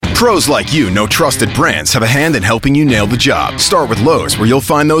Pros like you know trusted brands have a hand in helping you nail the job. Start with Lowe's, where you'll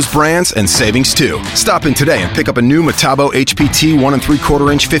find those brands and savings too. Stop in today and pick up a new Metabo HPT 1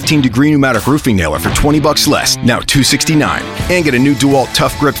 3/4 inch 15-degree pneumatic roofing nailer for $20 less, now $269. And get a new DeWalt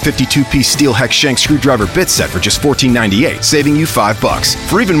Tough Grip 52-piece steel hex shank screwdriver bit set for just $14.98, saving you $5.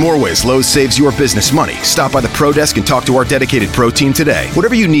 For even more ways Lowe's saves your business money, stop by the Pro Desk and talk to our dedicated Pro team today.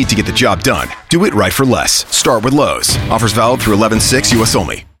 Whatever you need to get the job done, do it right for less. Start with Lowe's. Offers valid through 11/6 U.S.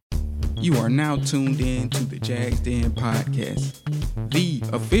 only. You are now tuned in to the Jags Den Podcast, the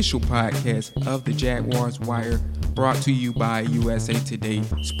official podcast of the Jaguars Wire, brought to you by USA Today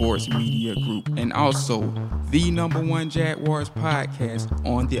Sports Media Group, and also the #1 Jaguars podcast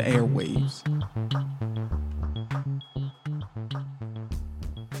on the airwaves.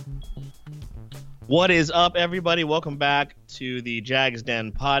 What is up, everybody? Welcome back to the Jags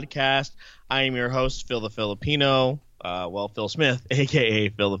Den Podcast. I am your host, Phil the Filipino. Phil Smith, a.k.a.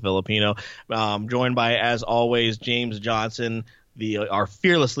 Phil the Filipino, joined by, as always, James Johnson, our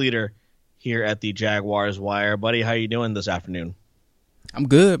fearless leader here at the Jaguars Wire. Buddy, how you doing this afternoon? I'm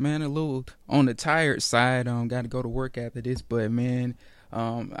good, man. A little on the tired side. Got to go to work after this, but, man,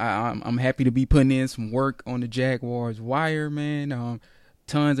 I'm happy to be putting in some work on the Jaguars Wire, man.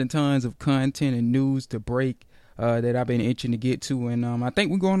 Tons and tons of content and news to break that I've been itching to get to, and I think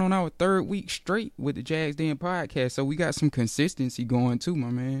we're going on our third week straight with the Jags Den Podcast, so we got some consistency going too,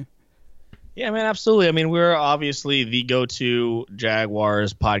 my man. Yeah, man, absolutely. I mean, we're obviously the go-to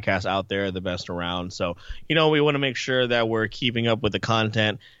Jaguars podcast out there, the best around. So, we want to make sure that we're keeping up with the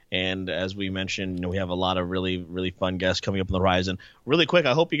content. And as we mentioned, we have a lot of really, really fun guests coming up on the horizon. Really quick,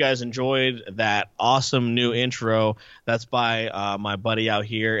 I hope you guys enjoyed that awesome new intro. That's by my buddy out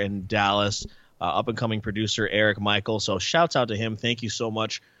here in Dallas, up-and-coming producer Eric Michael. So shouts out to him. Thank you so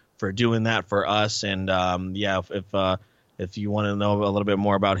much for doing that for us. And if you want to know a little bit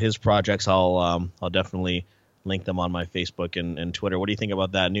more about his projects, I'll definitely link them on my Facebook and Twitter. What do you think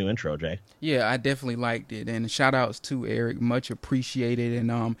about that new intro, Jay? Yeah, I definitely liked it. And shout outs to Eric, much appreciated.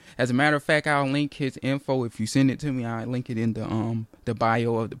 And as a matter of fact, I'll link his info. If you send it to me, I'll link it in the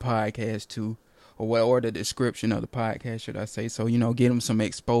bio of the podcast too. Or the description of the podcast, should I say. So, get him some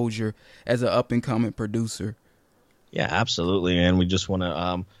exposure as an up-and-coming producer. Yeah, absolutely, man. We just want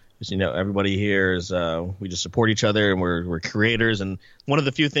to, everybody here is, we just support each other, and we're creators. And one of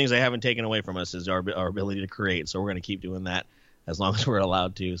the few things they haven't taken away from us is our ability to create. So we're going to keep doing that as long as we're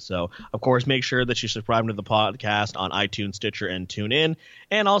allowed to. So, of course, make sure that you subscribe to the podcast on iTunes, Stitcher, and TuneIn.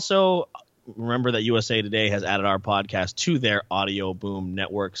 And also, remember that USA Today has added our podcast to their Audio Boom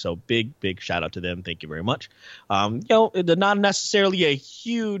network. So big shout out to them. Thank you very much. Not necessarily a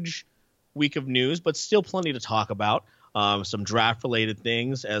huge week of news, but still plenty to talk about. Some draft related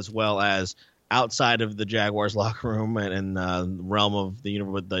things, as well as outside of the Jaguars locker room and the realm of the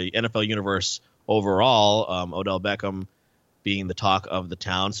NFL universe overall. Odell Beckham being the talk of the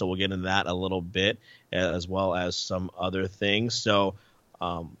town. So we'll get into that a little bit, as well as some other things. So,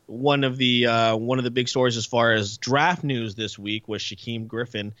 one of the big stories as far as draft news this week was Shaquem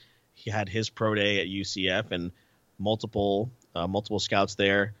Griffin. He had his pro day at UCF, and multiple scouts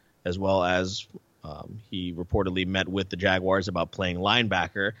there, as well as he reportedly met with the Jaguars about playing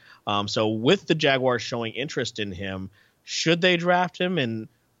linebacker. So with the Jaguars showing interest in him, should they draft him, and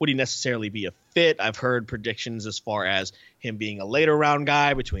would he necessarily be a fit? I've heard predictions as far as him being a later round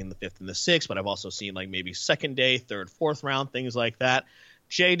guy between the 5th and the 6th, but I've also seen like maybe second day, 3rd, 4th round, things like that.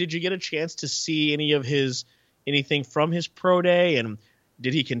 Jay, did you get a chance to see anything from his pro day, and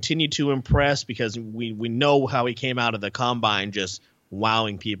did he continue to impress? Because we know how he came out of the combine just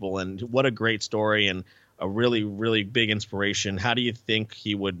wowing people, and what a great story and a really, really big inspiration. How do you think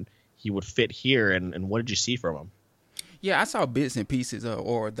he would fit here, and what did you see from him? Yeah, I saw bits and pieces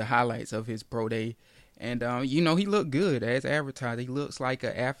or the highlights of his pro day, and he looked good as advertised. He looks like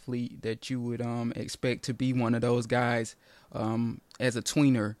an athlete that you would expect to be one of those guys as a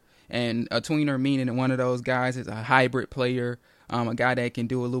tweener, and a tweener meaning one of those guys is a hybrid player, a guy that can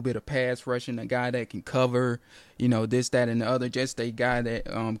do a little bit of pass rushing, a guy that can cover, this, that, and the other, just a guy that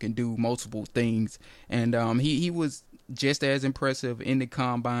can do multiple things. And he was just as impressive in the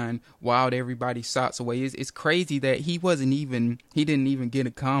combine, wowed everybody's socks away. It's crazy that he didn't even get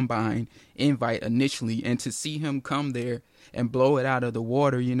a combine invite initially, and to see him come there and blow it out of the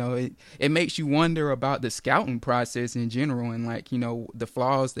water, it makes you wonder about the scouting process in general, and the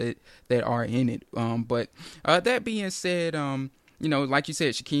flaws that are in it. But that being said, like you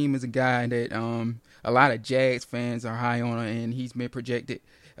said, Shaquem is a guy that a lot of Jags fans are high on, and he's been projected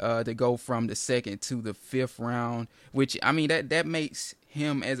to go from the 2nd to the 5th round, which, that makes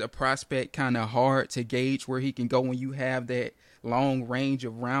him as a prospect kind of hard to gauge where he can go when you have that long range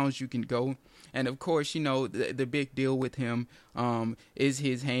of rounds you can go. And of course, the big deal with him is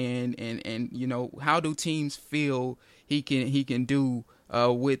his hand, and how do teams feel he can do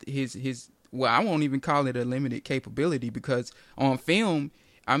with his well, I won't even call it a limited capability, because on film,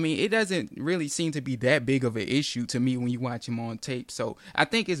 I mean, it doesn't really seem to be that big of an issue to me when you watch him on tape. So I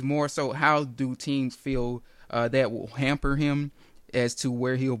think it's more so, how do teams feel that will hamper him as to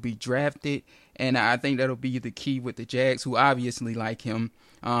where he'll be drafted. And I think that'll be the key with the Jags, who obviously like him.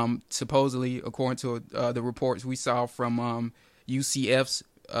 Supposedly, according to the reports we saw from UCF's,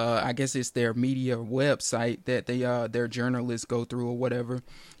 I guess it's their media website that their journalists go through or whatever.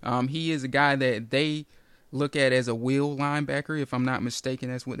 He is a guy that they look at as a wheel linebacker, if I'm not mistaken.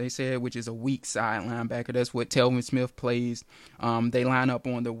 That's what they said, which is a weak side linebacker. That's what Telvin Smith plays. They line up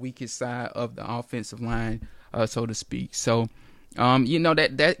on the weakest side of the offensive line, so to speak. So,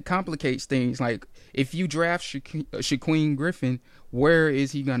 that complicates things. Like, if you draft Shaquem Griffin, where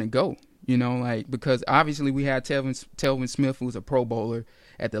is he going to go? Because obviously we had Telvin Smith, who's a Pro Bowler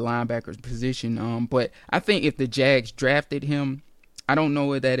at the linebacker position. But I think if the Jags drafted him, I don't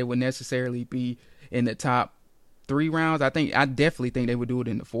know that it would necessarily be in the top 3 rounds. I definitely think they would do it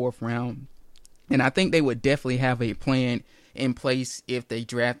in the 4th round. And I think they would definitely have a plan in place if they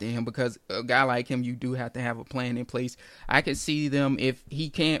drafted him, because a guy like him, you do have to have a plan in place. I could see them, if he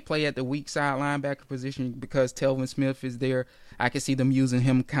can't play at the weak side linebacker position because Telvin Smith is there, I could see them using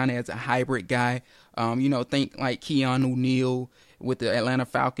him kind of as a hybrid guy. Think like Keanu Neal with the Atlanta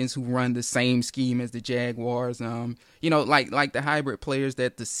Falcons, who run the same scheme as the Jaguars. Like the hybrid players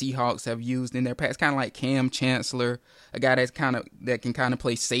that the Seahawks have used in their past, kind of like Cam Chancellor, a guy that can kind of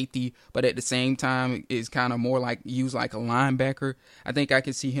play safety, but at the same time is kind of more like used like a linebacker. I think I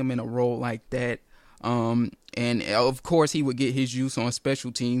could see him in a role like that. And of course he would get his use on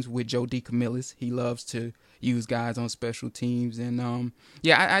special teams with Joe DeCamillis. He loves to use guys on special teams. And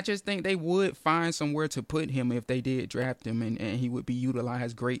I just think they would find somewhere to put him if they did draft him, and he would be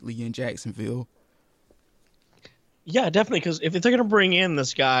utilized greatly in Jacksonville. Yeah, definitely, because if they're going to bring in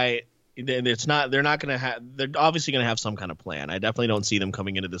this guy, they're obviously going to have some kind of plan. I definitely don't see them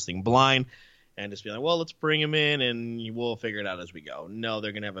coming into this thing blind and just be like, well, let's bring him in and we'll figure it out as we go. No,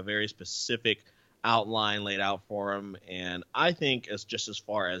 they're going to have a very specific outline laid out for him. And I think as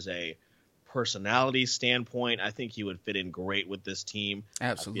far as a personality standpoint, I think he would fit in great with this team.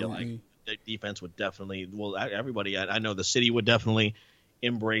 Absolutely. I feel like the defense would definitely, everybody, I know the city would definitely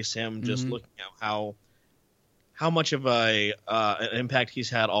embrace him, just looking at how much of an impact he's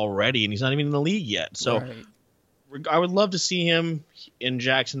had already, and he's not even in the league yet. So right. I would love to see him in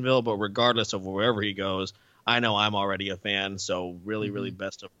Jacksonville, but regardless of wherever he goes, I know I'm already a fan, so really, really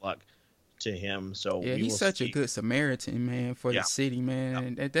best of luck to him. So yeah, he's such a good Samaritan, man, for the city,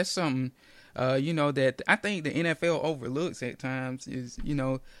 man. And that's something, that I think the NFL overlooks at times is,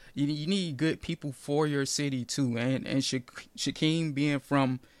 you need good people for your city too. And Shaquem being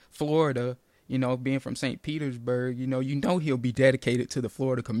from Florida, being from St. Petersburg, he'll be dedicated to the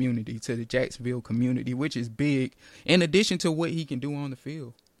Florida community, to the Jacksonville community, which is big, in addition to what he can do on the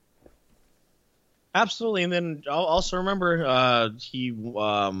field. Absolutely, and then also remember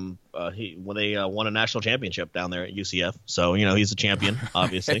when they won a national championship down there at UCF. So he's a champion,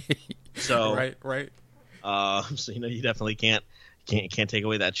 obviously. So right. So you definitely can't take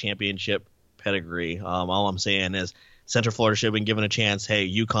away that championship pedigree. All I'm saying is Central Florida should have been given a chance. Hey,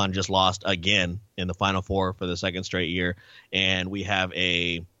 UConn just lost again in the Final Four for the 2nd straight year, and we have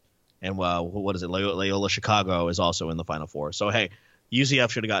what is it? Loyola Chicago is also in the Final Four. So hey, UCF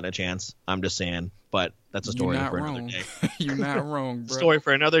should have gotten a chance. I'm just saying, but that's a story for another day. You're not wrong, bro. Story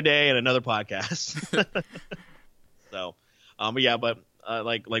for another day and another podcast. So,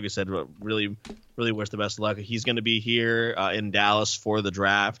 like we said, really, really wish the best of luck. He's going to be here in Dallas for the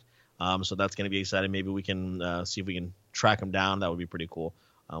draft. So that's going to be exciting. Maybe we can see if we can track him down. That would be pretty cool.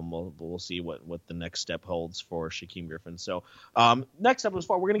 We'll see what the next step holds for Shaquem Griffin. So next up, we're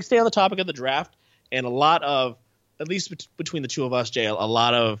going to stay on the topic of the draft, and a lot of, at least between the two of us, Jay, a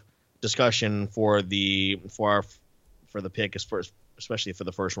lot of discussion for the pick, especially for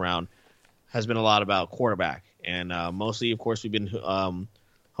the first round, has been a lot about quarterback, and mostly, of course, we've been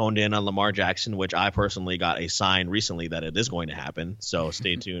honed in on Lamar Jackson, which I personally got a sign recently that it is going to happen. So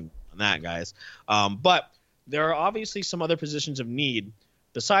stay tuned on that, guys. But there are obviously some other positions of need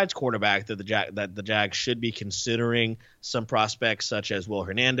besides quarterback that the Jags should be considering. Some prospects such as Will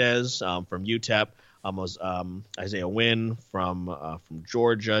Hernandez from UTEP. Isaiah Wynn from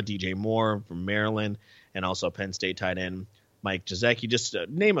Georgia, DJ Moore from Maryland, and also Penn State tight end Mike Gesicki, just to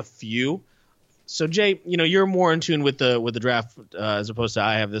name a few. So Jay, you're more in tune with the draft as opposed to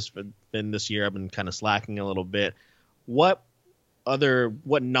I have been this year. I've been kind of slacking a little bit. What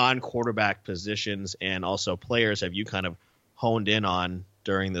what non-quarterback positions and also players have you kind of honed in on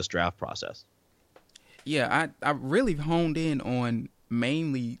during this draft process? Yeah, I really honed in on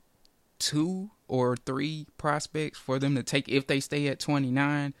mainly 2 or 3 prospects for them to take if they stay at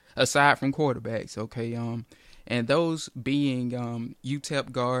 29, aside from quarterbacks. Okay, and those being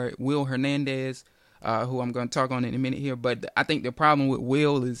UTEP guard Will Hernandez, who I'm going to talk on in a minute here. But I think the problem with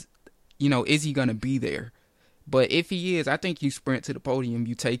Will is, is he going to be there? But if he is, I think you sprint to the podium,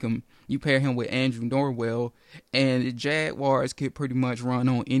 you take him, you pair him with Andrew Norwell, and the Jaguars could pretty much run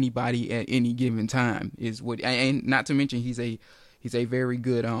on anybody at any given time. And not to mention he's a very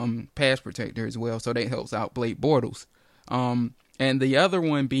good pass protector as well, so that helps out Blake Bortles. And the other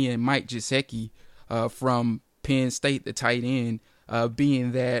one being Mike Gesicki from Penn State, the tight end,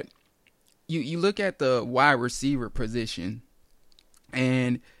 being that you look at the wide receiver position,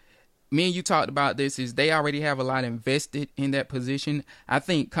 and me and you talked about this, is they already have a lot invested in that position. I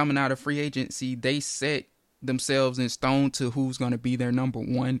think coming out of free agency, they set themselves in stone to who's going to be their number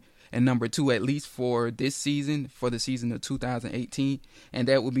 1 and number 2, at least for this season, for the season of 2018. And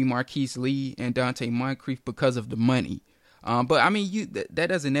that would be Marquise Lee and Dante Moncrief because of the money. But I mean, that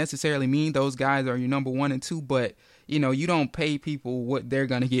doesn't necessarily mean those guys are your number 1 and 2, but you don't pay people what they're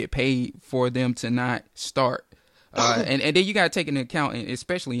going to get paid for them to not start. And then you got to take into account, and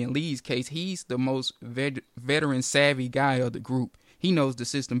especially in Lee's case, he's the most veteran savvy guy of the group. He knows the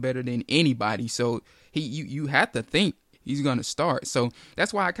system better than anybody. So you have to think he's going to start. So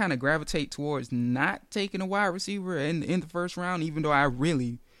that's why I kind of gravitate towards not taking a wide receiver in the first round, even though I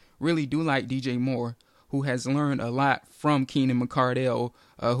really, really do like DJ Moore, who has learned a lot from Keenan McCardell,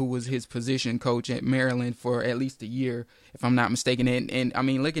 who was his position coach at Maryland for at least a year, if I'm not mistaken. And I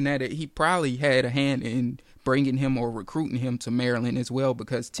mean, looking at it, he probably had a hand in bringing him or recruiting him to Maryland as well,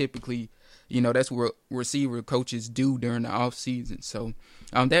 because typically, that's what receiver coaches do during the off season. So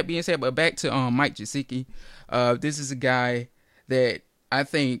that being said, but back to Mike Gesicki, this is a guy that I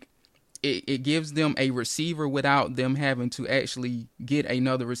think it gives them a receiver without them having to actually get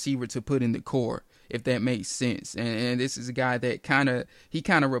another receiver to put in the core, if that makes sense. And this is a guy that kind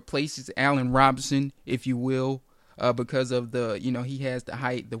of replaces Allen Robinson, if you will, because of the, he has the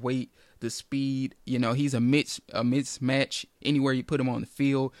height, the weight, the speed. He's a mismatch anywhere you put him on the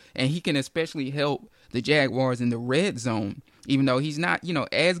field, and he can especially help the Jaguars in the red zone, even though he's not,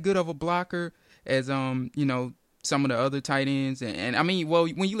 as good of a blocker as some of the other tight ends. And I mean, well,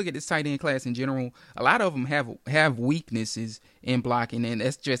 when you look at this tight end class in general, a lot of them have weaknesses in blocking, and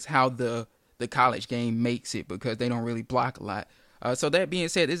that's just how the college game makes it, because they don't really block a lot. So that being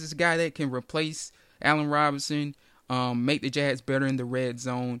said, this is a guy that can replace Allen Robinson, make the Jags better in the red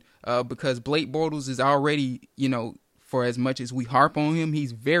zone, because Blake Bortles is already, for as much as we harp on him,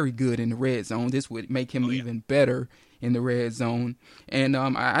 he's very good in the red zone. This would make him even better in the red zone. And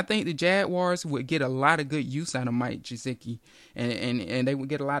I think the Jaguars would get a lot of good use out of Mike Gesicki, and they would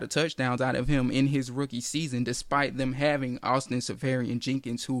get a lot of touchdowns out of him in his rookie season, despite them having Austin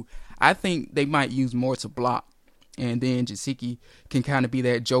Seferian-Jenkins, who I think they might use more to block. And then Gesicki can kind of be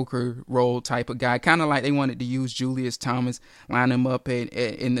that joker role type of guy, kind of like they wanted to use Julius Thomas, line him up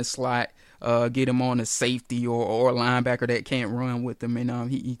in the slot, get him on a safety or a linebacker that can't run with him,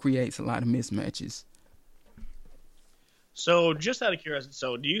 and he creates a lot of mismatches. So just out of curiosity,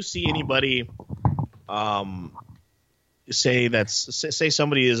 do you see anybody say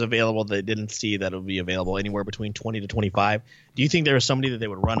somebody is available that didn't see that it would be available anywhere between 20 to 25? Do you think there is somebody that they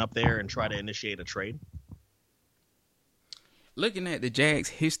would run up there and try to initiate a trade? Looking at the Jags'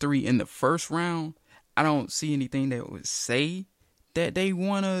 history in the first round, I don't see anything that would say that they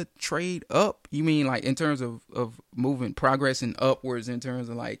want to trade up. You mean like in terms of moving, progressing upwards in terms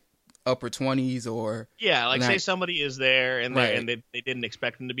of like upper 20s or... Yeah, like say somebody is there and they didn't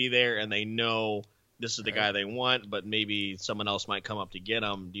expect him to be there, and they know this is the guy they want, but maybe someone else might come up to get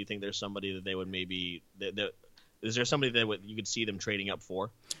him. Do you think there's somebody that they would maybe... is there somebody that you could see them trading up for?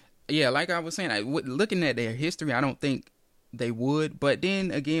 Yeah, like I was saying, looking at their history, I don't think they would. But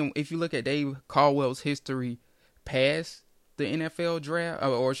then again, if you look at Dave Caldwell's history past the NFL draft,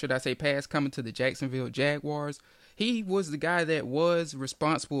 or should I say past coming to the Jacksonville Jaguars, he was the guy that was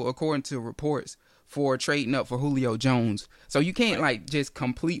responsible, according to reports, for trading up for Julio Jones. So you can't like just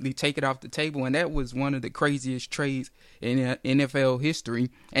completely take it off the table. And that was one of the craziest trades in NFL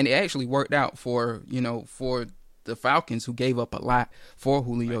history. And it actually worked out for the Falcons, who gave up a lot for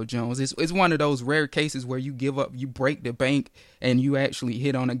Julio Jones. It's one of those rare cases where you give up, you break the bank, and you actually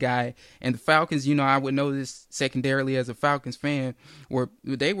hit on a guy. And the Falcons, I would know this secondarily as a Falcons fan,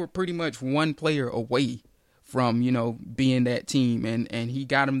 they were pretty much one player away from, being that team. And he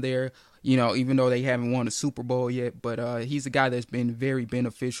got him there. even though they haven't won a Super Bowl yet. But he's a guy that's been very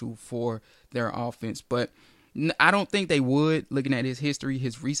beneficial for their offense. But I don't think they would, looking at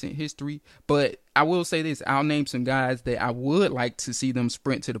his recent history. But I will say this. I'll name some guys that I would like to see them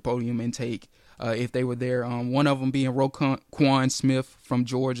sprint to the podium and take if they were there. One of them being Roquan Smith from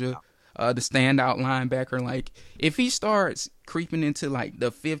Georgia, the standout linebacker. Like, if he starts creeping into, like, the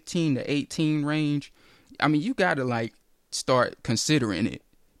 15 to 18 range, I mean, you got to, like, start considering it.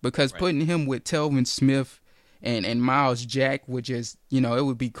 Because putting him with Telvin Smith and Miles Jack would just, it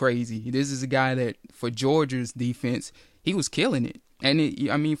would be crazy. This is a guy that, for Georgia's defense, he was killing it.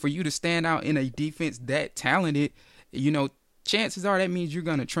 And, for you to stand out in a defense that talented, chances are that means you're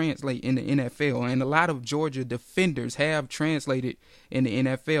going to translate in the NFL. And a lot of Georgia defenders have translated in the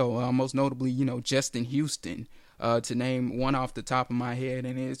NFL, most notably, Justin Houston, to name one off the top of my head.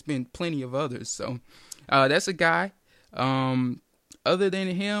 And it's been plenty of others. So that's a guy. Other than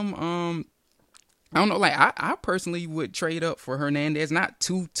him, I don't know. Like, I personally would trade up for Hernandez, not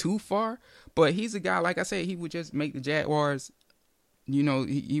too far, but he's a guy, like I said, he would just make the Jaguars,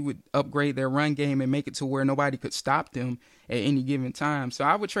 he would upgrade their run game and make it to where nobody could stop them at any given time. So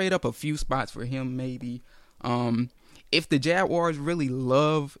I would trade up a few spots for him, maybe. If the Jaguars really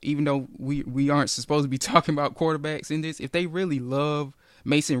love, even though we aren't supposed to be talking about quarterbacks in this, if they really love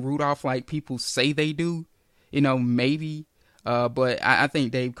Mason Rudolph like people say they do, maybe. But I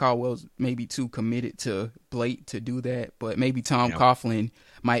think Dave Caldwell's maybe too committed to Blake to do that. But maybe Tom Coughlin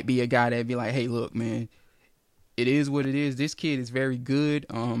might be a guy that'd be like, hey, look, man, it is what it is. This kid is very good.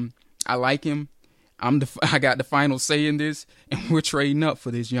 I like him. I got the final say in this, and we're trading up for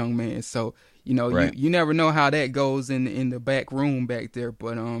this young man. So, you never know how that goes in the back room back there.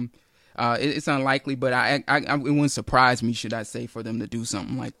 But it's unlikely. But it wouldn't surprise me, should I say, for them to do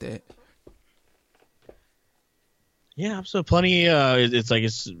something like that. Yeah, so plenty. It's like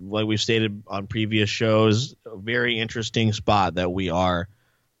we've stated on previous shows, a very interesting spot that we're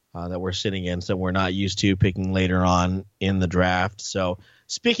sitting in, so we're not used to picking later on in the draft. So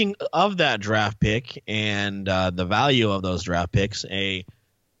speaking of that draft pick and the value of those draft picks,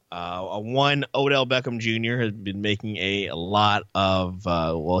 one Odell Beckham Jr. has been making a lot of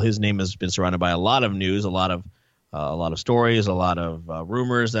his name has been surrounded by a lot of news, a lot of stories, a lot of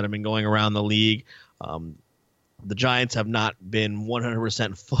rumors that have been going around the league. The Giants have not been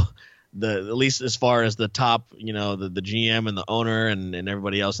 100% full, at least as far as the top, the GM and the owner and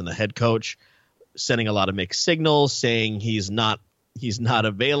everybody else and the head coach, sending a lot of mixed signals, saying he's not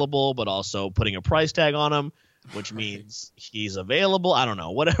available, but also putting a price tag on him, which means he's available. I don't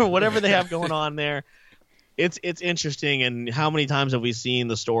know, whatever they have going on there. It's interesting. And how many times have we seen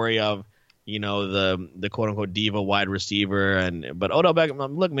the story of, the quote unquote diva wide receiver, but Odell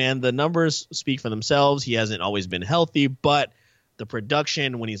Beckham, look, man, the numbers speak for themselves. He hasn't always been healthy, but the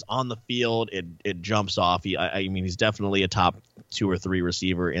production when he's on the field, it jumps off. He's definitely a top 2 or 3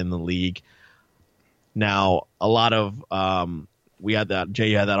 receiver in the league. Now, a lot of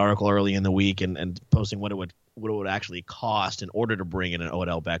Jay had that article early in the week and posting what it would actually cost in order to bring in an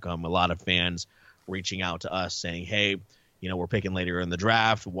Odell Beckham. A lot of fans reaching out to us saying, hey, we're picking later in the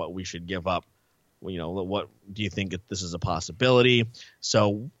draft, what we should give up. What do you think that this is a possibility?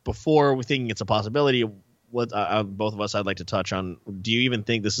 So before we're thinking it's a possibility, both of us, I'd like to touch on, do you even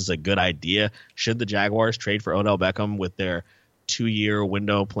think this is a good idea? Should the Jaguars trade for Odell Beckham with their 2-year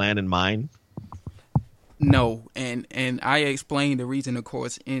window plan in mind? No, and I explained the reason, of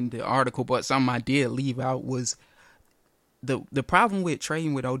course, in the article, but something I did leave out was the problem with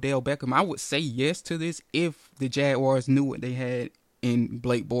trading with Odell Beckham. I would say yes to this if the Jaguars knew what they had in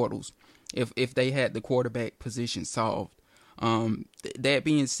Blake Bortles, if they had the quarterback position solved. That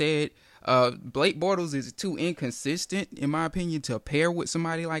being said, Blake Bortles is too inconsistent, in my opinion, to pair with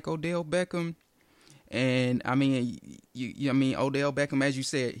somebody like Odell Beckham. And Odell Beckham, as you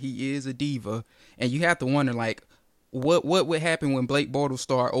said, he is a diva, and you have to wonder, like, what would happen when Blake Bortles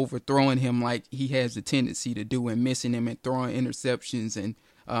start overthrowing him like he has a tendency to do, and missing him and throwing interceptions. And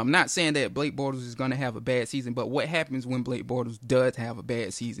I'm not saying that Blake Bortles is going to have a bad season, but what happens when Blake Bortles does have a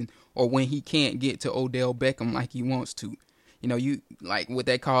bad season, or when he can't get to Odell Beckham like he wants to? Would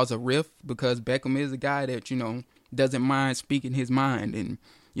that cause a rift? Because Beckham is a guy that, doesn't mind speaking his mind. And,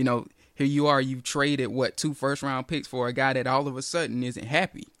 here you are, you've traded 2 first-round picks for a guy that all of a sudden isn't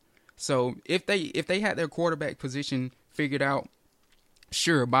happy. So if they had their quarterback position figured out,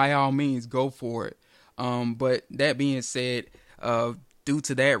 sure, by all means, go for it. But that being said, due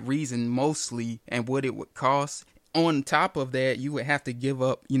to that reason mostly, and what it would cost, on top of that, you would have to give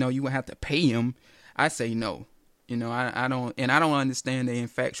up, you would have to pay him. I say no. I don't understand the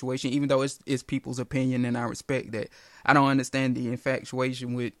infatuation, even though it's people's opinion, and I respect that. I don't understand the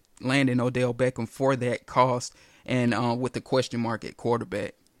infatuation with landing Odell Beckham for that cost and with the question mark at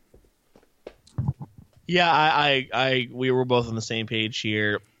quarterback. Yeah, we were both on the same page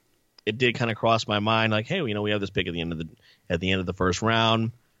here. It did kind of cross my mind, like, hey, we have this pick at the end of the first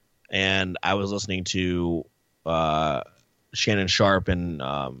round, and I was listening to Shannon Sharp and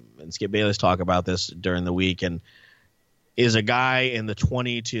Skip Bayless talk about this during the week. And is a guy in the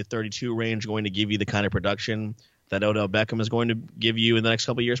 20 to 32 range going to give you the kind of production that Odell Beckham is going to give you in the next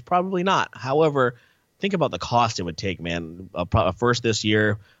couple of years? Probably not. However, think about the cost it would take, man. A first this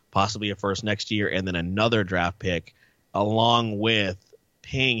year, possibly a first next year, and then another draft pick, along with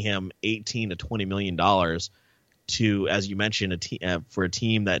paying him $18 to $20 million to, as you mentioned, for a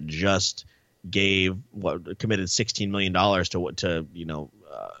team that just committed $16 million to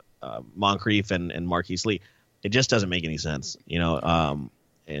Moncrief and Marquise Lee. It just doesn't make any sense,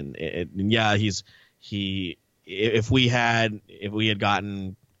 if we had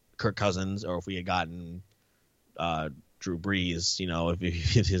gotten Kirk Cousins, or if we had gotten Drew Brees,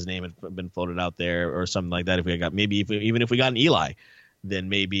 if his name had been floated out there or something like that, if we had got even if we got an Eli, then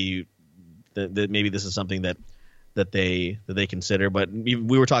maybe this is something that they consider. But we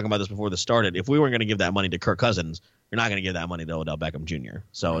were talking about this before this started. If we weren't going to give that money to Kirk Cousins, you're not going to give that money to Odell Beckham Jr.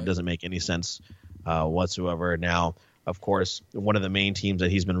 So It doesn't make any sense whatsoever. Now, of course, one of the main teams that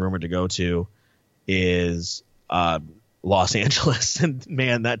he's been rumored to go to is Los Angeles, and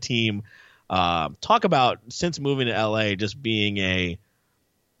man, that team. Talk about, since moving to LA, just being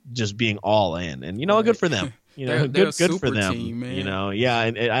all in, and good for them. Good for them. Team, man.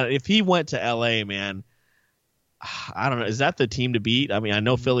 And if he went to LA, man, I don't know. Is that the team to beat? I mean, I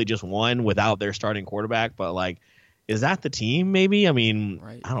know Philly just won without their starting quarterback, but is that the team? Maybe. I mean,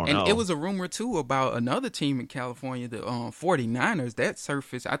 I don't know. And it was a rumor too about another team in California, the 49ers. That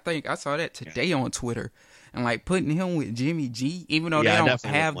surfaced. I think I saw that today on Twitter, and putting him with Jimmy G, even though they don't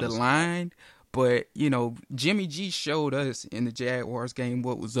have the line, but Jimmy G showed us in the Jaguars game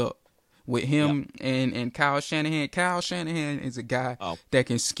what was up with him and Kyle Shanahan. Kyle Shanahan is a guy that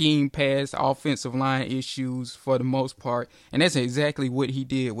can scheme past offensive line issues for the most part, and that's exactly what he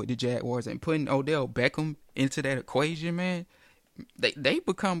did with the Jaguars. And putting Odell Beckham into that equation, man, they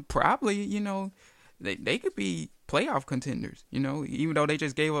become probably, they could be playoff contenders, even though they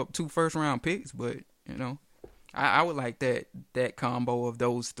just gave up 2 first-round picks. But, I would like that combo of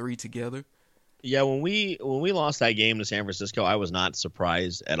those three together. Yeah, when we lost that game to San Francisco, I was not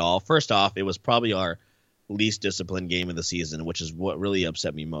surprised at all. First off, it was probably our least disciplined game of the season, which is what really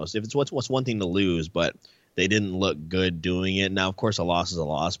upset me most. If it's what's one thing to lose, but they didn't look good doing it. Now, of course, a loss is a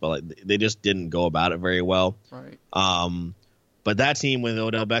loss, but they just didn't go about it very well. Right. But that team with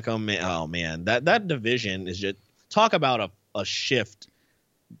Odell Beckham, oh man, that division is just, talk about a shift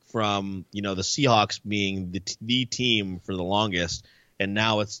from the Seahawks being the team for the longest. And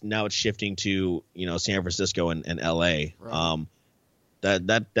now it's shifting to San Francisco and LA. Right.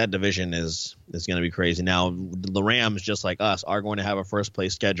 That division is going to be crazy. Now the Rams, just like us, are going to have a first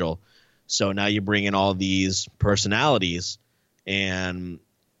place schedule. So now you bring in all these personalities, and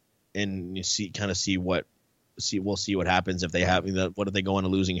you we'll see what happens if they have what if they go on a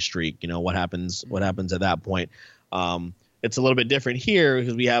losing streak. What happens at that point. It's a little bit different here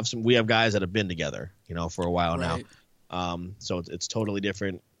because we have guys that have been together for a while now. So it's totally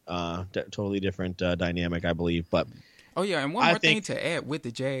different, dynamic, I believe. But oh yeah, and one more thing to add with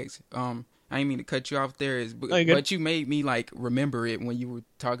the Jags. I didn't mean to cut you off there, but you made me remember it when you were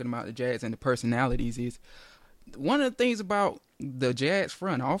talking about the Jags and the personalities. Is one of the things about the Jags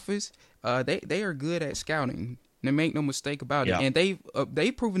front office. They are good at scouting. And make no mistake about it. And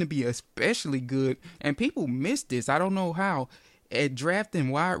they've proven to be especially good. And people miss this. I don't know how, at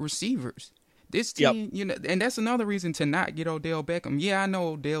drafting wide receivers. This team, and that's another reason to not get Odell Beckham. Yeah, I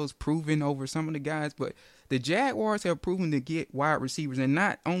know Odell's proven over some of the guys, but the Jaguars have proven to get wide receivers, and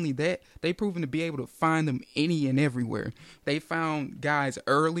not only that, they've proven to be able to find them any and everywhere. They found guys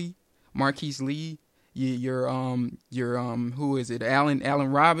early, Marquise Lee, your who is it, Allen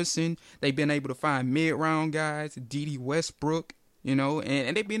Robinson. They've been able to find mid-round guys, Dede Westbrook,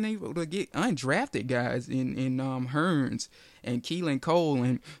 and they've been able to get undrafted guys in Hearns and Keelan Cole.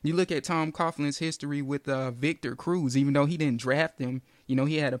 And you look at Tom Coughlin's history with Victor Cruz, even though he didn't draft him,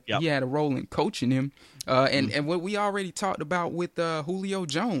 he had a role in coaching him. And what we already talked about with Julio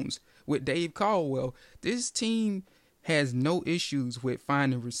Jones, with Dave Caldwell, this team has no issues with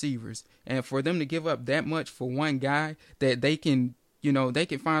finding receivers. And for them to give up that much for one guy that they can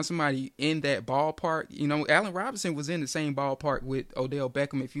find somebody in that ballpark. Allen Robinson was in the same ballpark with Odell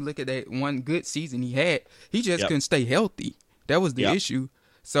Beckham. If you look at that one good season he had, he just couldn't stay healthy. That was the issue.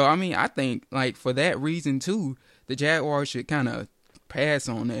 So, I think, for that reason, too, the Jaguars should kind of pass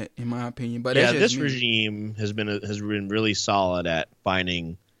on that, in my opinion. But yeah, this regime has been really solid at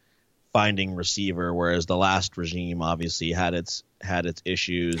finding receiver, whereas the last regime obviously had its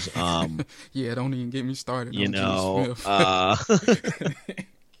issues. Yeah, don't even get me started. You know,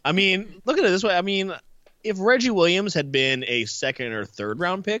 I mean, look at it this way. I mean, if Reggie Williams had been a second or third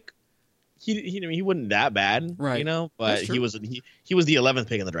round pick, he wouldn't that bad, right? You know, but he was the 11th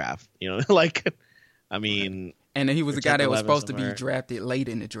pick in the draft. You know, like, I mean, and he was a guy that was supposed somewhere. to be drafted late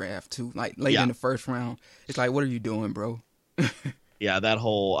in the draft too, like late in the first round. It's like, what are you doing, bro? Yeah, that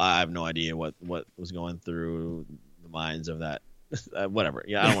whole I have no idea what was going through the minds of that. Whatever.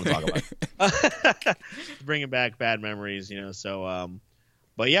 Yeah, I don't want to talk about it. Bringing back bad memories, you know. So,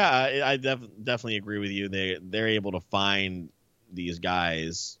 but yeah, I definitely agree with you. They're able to find these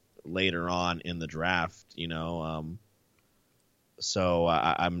guys later on in the draft, you know. So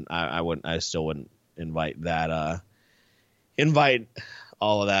I still wouldn't invite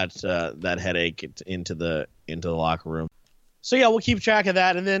all of that headache into the locker room. So yeah, we'll keep track of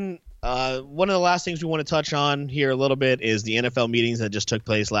that, and then one of the last things we want to touch on here a little bit is the NFL meetings that just took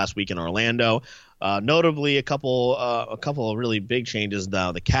place last week in Orlando. Notably, a couple of really big changes.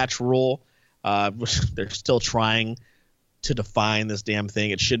 Now, the catch rule, they're still trying to define this damn thing.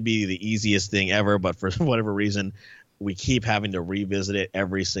 It should be the easiest thing ever, but for whatever reason, we keep having to revisit it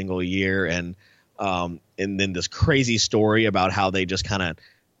every single year. And then this crazy story about how they just kind of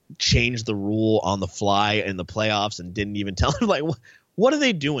changed the rule on the fly in the playoffs and didn't even tell them, like, what are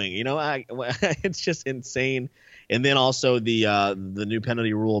they doing? You know, it's just insane. And then also the new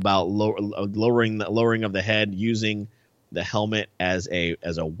penalty rule about lowering of the head, using the helmet as a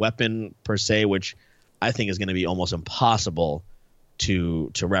weapon per se, which I think is going to be almost impossible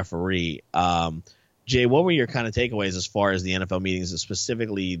to referee. Jay, what were your kind of takeaways as far as the NFL meetings and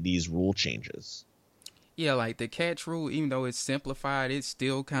specifically these rule changes? Yeah, like the catch rule, even though it's simplified, it's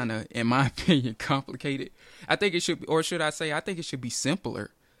still kind of, in my opinion, complicated. I think it should, or should I say, I think it should be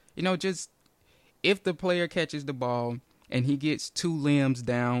simpler. You know, just if the player catches the ball and he gets 2 limbs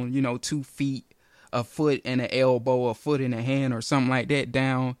down, you know, 2 feet, a foot and an elbow, a foot and a hand or something like that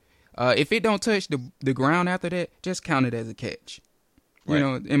down, if it don't touch the ground after that, just count it as a catch. Right. You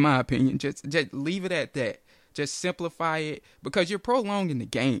know, in my opinion, just leave it at that. Just simplify it, because you're prolonging the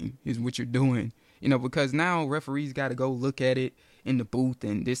game is what you're doing. You know, because now referees got to go look at it in the booth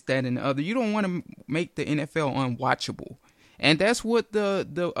and this, that, and the other. You don't want to make the NFL unwatchable. And that's what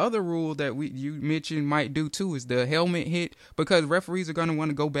the other rule that you mentioned might do too, is the helmet hit, because referees are going to want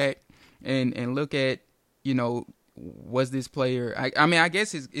to go back and look at, you know, was this player, I mean, I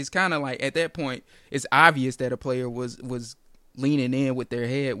guess it's kind of like at that point, it's obvious that a player was leaning in with their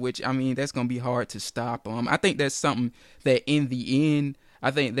head, which, I mean, that's going to be hard to stop. I think that's something that in the end, I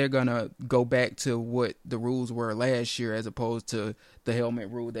think they're going to go back to what the rules were last year as opposed to the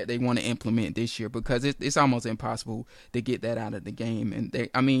helmet rule that they want to implement this year, because it's almost impossible to get that out of the game. And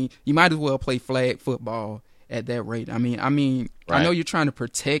I mean, you might as well play flag football at that rate. I mean, right. I know you're trying to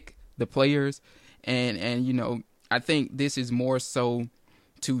protect the players, and you know, I think this is more so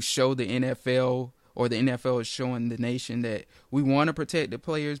to show the NFL, or the NFL is showing the nation that we want to protect the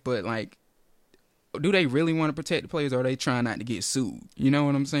players, but like, do they really want to protect the players, or are they trying not to get sued? You know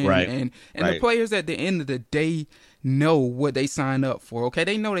what I'm saying? Right. And right. The players at the end of the day know what they signed up for. Okay,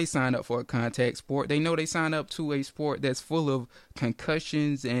 they know they signed up for a contact sport. They know they signed up to a sport that's full of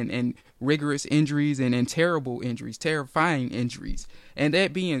concussions and rigorous injuries and terrible injuries, terrifying injuries. And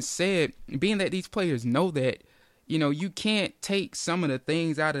that being said, being that these players know that, you know, you can't take some of the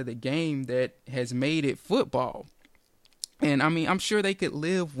things out of the game that has made it football. And I mean, I'm sure they could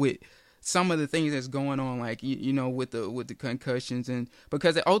live with some of the things that's going on, like, you know, with the concussions, and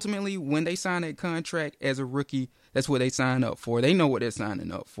because ultimately when they sign that contract as a rookie, that's what they sign up for. They know what they're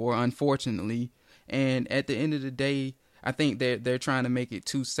signing up for, unfortunately. And at the end of the day, I think they're trying to make it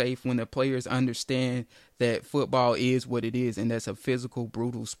too safe when the players understand that football is what it is, and that's a physical,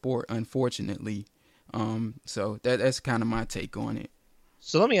 brutal sport, unfortunately. So that's kind of my take on it.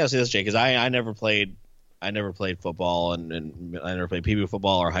 So let me ask you this, Jay, because I never played football, and I never played PB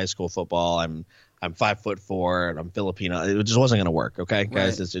football or high school football. I'm 5'4" and I'm Filipino. It just wasn't going to work. Okay,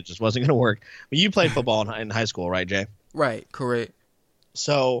 guys, right. It just wasn't going to work. But you played football in high school, right, Jay? Right, correct.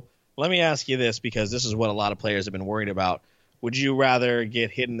 So let me ask you this, because this is what a lot of players have been worried about. Would you rather get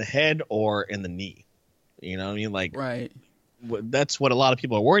hit in the head or in the knee? You know what I mean? Like, right. That's what a lot of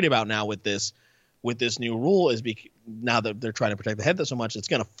people are worried about now with this new rule, is now that they're trying to protect the head so much, it's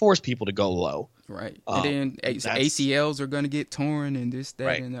going to force people to go low. Right. And then ACLs are going to get torn, and this, that,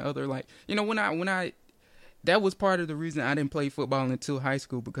 right. and the other. Like, you know, when I that was part of the reason I didn't play football until high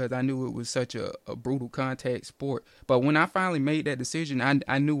school, because I knew it was such a brutal contact sport. But when I finally made that decision,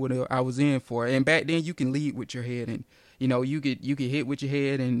 I knew what I was in for. And back then, you can lead with your head, and you could hit with your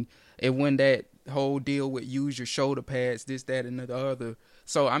head, and it wasn't that whole deal with use your shoulder pads, this, that, and the other.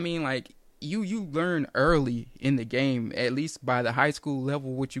 So I mean, like, you learn early in the game, at least by the high school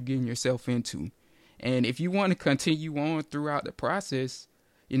level, what you're getting yourself into. And if you want to continue on throughout the process,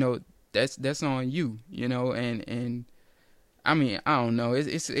 that's on you, and I mean, I don't know.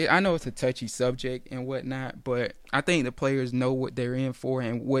 I know it's a touchy subject and whatnot, but I think the players know what they're in for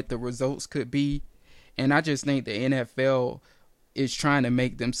and what the results could be. And I just think the NFL is trying to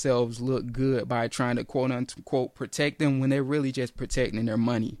make themselves look good by trying to quote unquote protect them, when they're really just protecting their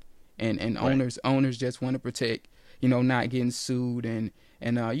money. And right. owners just want to protect, not getting sued. And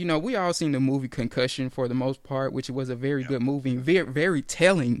we all seen the movie Concussion for the most part, which was a very good movie, very, very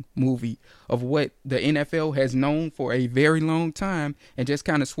telling movie of what the NFL has known for a very long time and just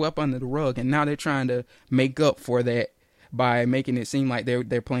kind of swept under the rug. And now they're trying to make up for that by making it seem like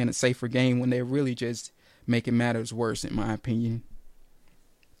they're playing a safer game, when they're really just making matters worse, in my opinion.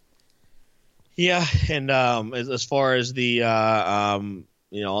 Yeah, and as far as the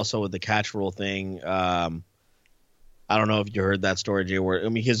also with the catch rule thing, I don't know if you heard that story, Jay. Where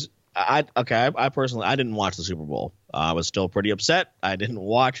I personally didn't watch the Super Bowl. I was still pretty upset. I didn't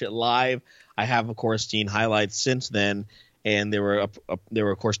watch it live. I have, of course, seen highlights since then, and there were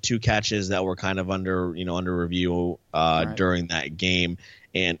of course 2 catches that were kind of under review right. during that game.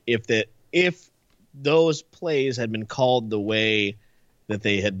 And if those plays had been called the way that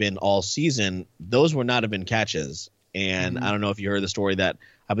they had been all season, those would not have been catches. And I don't know if you heard the story that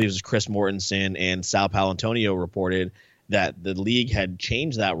I believe it was Chris Mortensen and Sal Paolantonio reported that the league had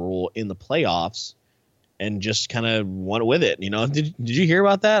changed that rule in the playoffs and just kind of went with it. Did you hear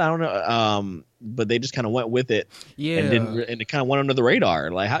about that? I don't know. But they just kind of went with it. Yeah. And it kind of went under the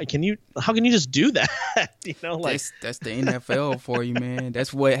radar. Like, how can you just do that? That's the NFL for you, man.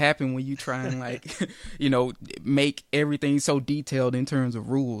 That's what happened when you try and make everything so detailed in terms of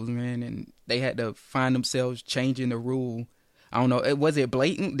rules, man. And they had to find themselves changing the rule. I don't know. Was it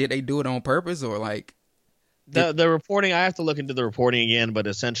blatant? Did they do it on purpose, or like? The reporting, I have to look into the reporting again, but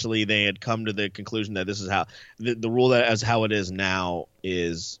essentially they had come to the conclusion that this is how the rule that as how it is now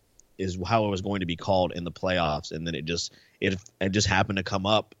is how it was going to be called in the playoffs, and then it just happened to come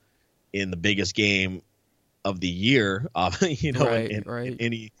up in the biggest game of the year,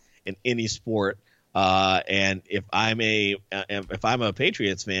 in any sport. And if I'm a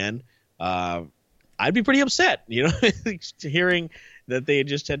Patriots fan, I'd be pretty upset, hearing that they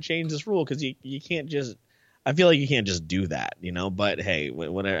just had changed this rule, because you can't just. I feel like you can't just do that, But hey,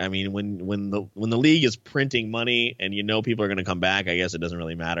 when the league is printing money and people are going to come back, I guess it doesn't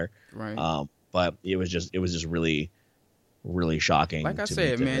really matter. Right. But it was just really, really shocking. Like I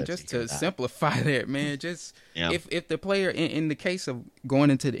said, man, just to simplify that, man, if the player in the case of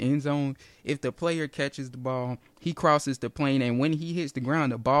going into the end zone, if the player catches the ball, he crosses the plane, and when he hits the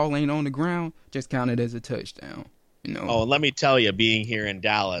ground, the ball ain't on the ground, just count it as a touchdown. Oh, let me tell you, being here in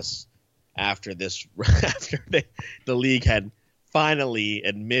Dallas. After the league had finally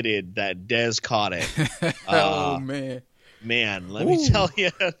admitted that Dez caught it. Oh, man, let me tell you.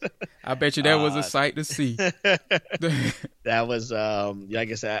 I bet you that was a sight to see. That was, I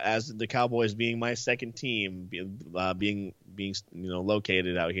guess, as the Cowboys being my second team, being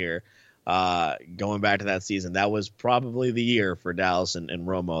located out here, going back to that season, that was probably the year for Dallas and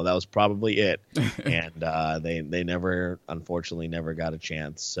Romo. That was probably it. And they never, unfortunately, never got a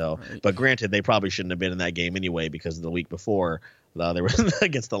chance. So, right. But granted, they probably shouldn't have been in that game anyway, because the week before they were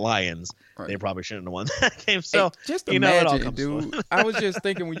against the Lions. Right. They probably shouldn't have won that game. So, hey, just imagine, dude. I was just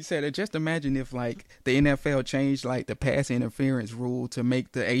thinking when you said it, just imagine if the NFL changed the pass interference rule to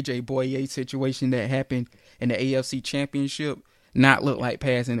make the AJ Boye situation that happened in the AFC Championship not look like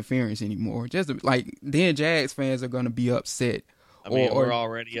pass interference anymore. Just then Jags fans are going to be upset. I mean, we're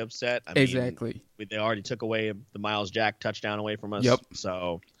already upset. Exactly. They already took away the Miles Jack touchdown away from us. Yep.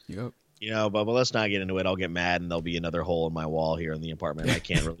 So, yep. But let's not get into it. I'll get mad, and there'll be another hole in my wall here in the apartment I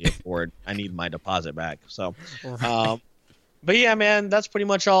can't really afford. I need my deposit back. So, right. But yeah, man, that's pretty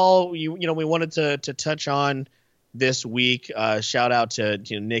much all we wanted to touch on this week. Shout out to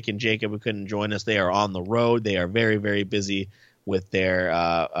Nick and Jacob who couldn't join us. They are on the road. They are very, very busy with their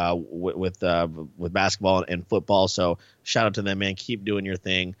with basketball and football. So shout out to them, man. Keep doing your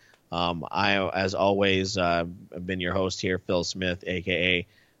thing. I, as always, have been your host here, Phil Smith, aka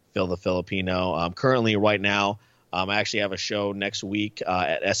Phil the Filipino. Currently, right now, I actually have a show next week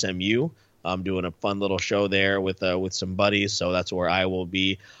at SMU I'm doing a fun little show there with some buddies, so that's where I will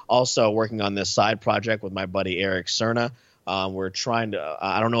be. Also working on this side project with my buddy Eric Cerna. We're trying to.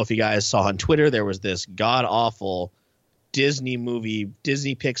 I don't know if you guys saw on Twitter, there was this god awful Disney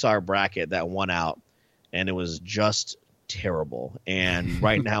Pixar bracket that won out, and it was just terrible. And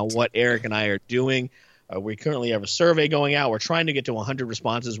right now, what Eric and I are doing, we currently have a survey going out. We're trying to get to 100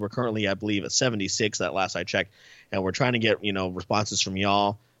 responses. We're currently, I believe, at 76. That last I checked, and we're trying to get responses from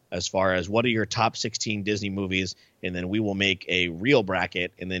y'all as far as what are your top 16 Disney movies, and then we will make a real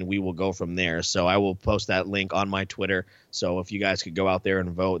bracket, and then we will go from there. So I will post that link on my Twitter. So if you guys could go out there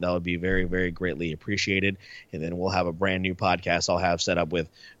and vote, that would be very, very greatly appreciated. And then we'll have a brand new podcast I'll have set up with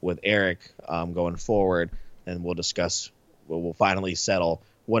Eric going forward, and we'll discuss. We'll finally settle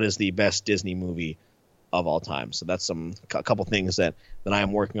what is the best Disney movie of all time. So that's a couple things that I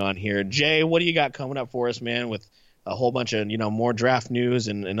am working on here. Jay, what do you got coming up for us, man? With a whole bunch of more draft news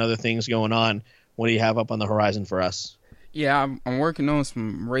and other things going on. What do you have up on the horizon for us? Yeah, I'm working on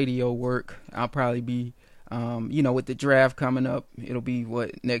some radio work. I'll probably be, with the draft coming up, it'll be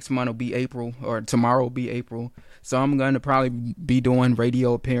next month will be April, or tomorrow will be April. So I'm going to probably be doing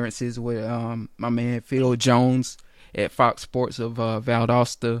radio appearances with my man Phil Jones at Fox Sports of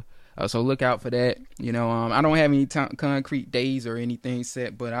Valdosta. So look out for that. I don't have any concrete days or anything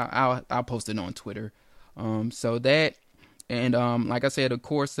set, but I'll post it on Twitter. So that, and like I said, of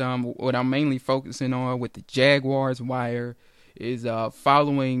course, what I'm mainly focusing on with the Jaguars Wire is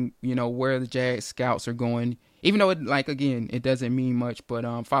following, where the Jag scouts are going. Even though it doesn't mean much,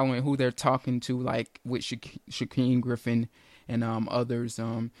 but following who they're talking to, like with Shaquem Griffin and others,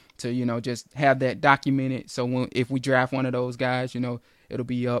 to just have that documented. So if we draft one of those guys, it'll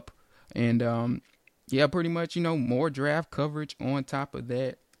be up, and pretty much more draft coverage on top of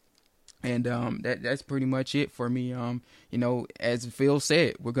that. And that's pretty much it for me. As Phil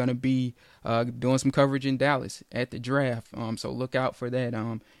said, we're going to be doing some coverage in Dallas at the draft. So look out for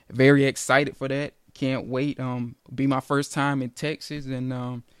that. Very excited for that. Can't wait. Be my first time in Texas.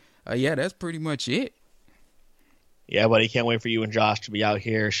 And, that's pretty much it. Yeah, buddy, can't wait for you and Josh to be out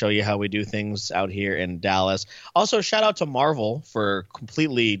here, show you how we do things out here in Dallas. Also, shout out to Marvel for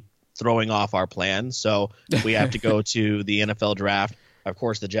completely throwing off our plans. So we have to go to the NFL draft. Of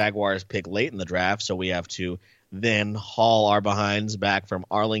course, the Jaguars pick late in the draft, so we have to then haul our behinds back from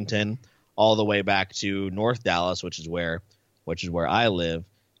Arlington all the way back to North Dallas, which is where I live,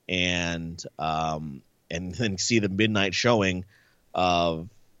 and then see the midnight showing of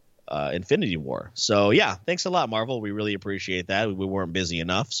Infinity War. So yeah, thanks a lot, Marvel. We really appreciate that. We weren't busy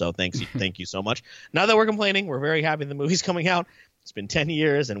enough, so thank you so much. Now that we're complaining, we're very happy the movie's coming out. It's been 10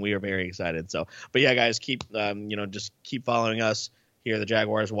 years, and we are very excited. So, but yeah, guys, keep just keep following us here at the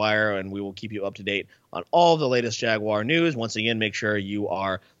Jaguars Wire, and we will keep you up to date on all the latest Jaguar news. Once again, make sure you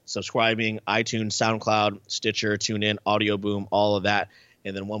are subscribing, iTunes, SoundCloud, Stitcher, TuneIn, Audio Boom, all of that.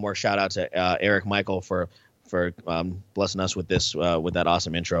 And then one more shout out to Eric Michael for blessing us with this with that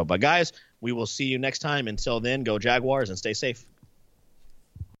awesome intro. But guys, we will see you next time. Until then, go Jaguars and stay safe.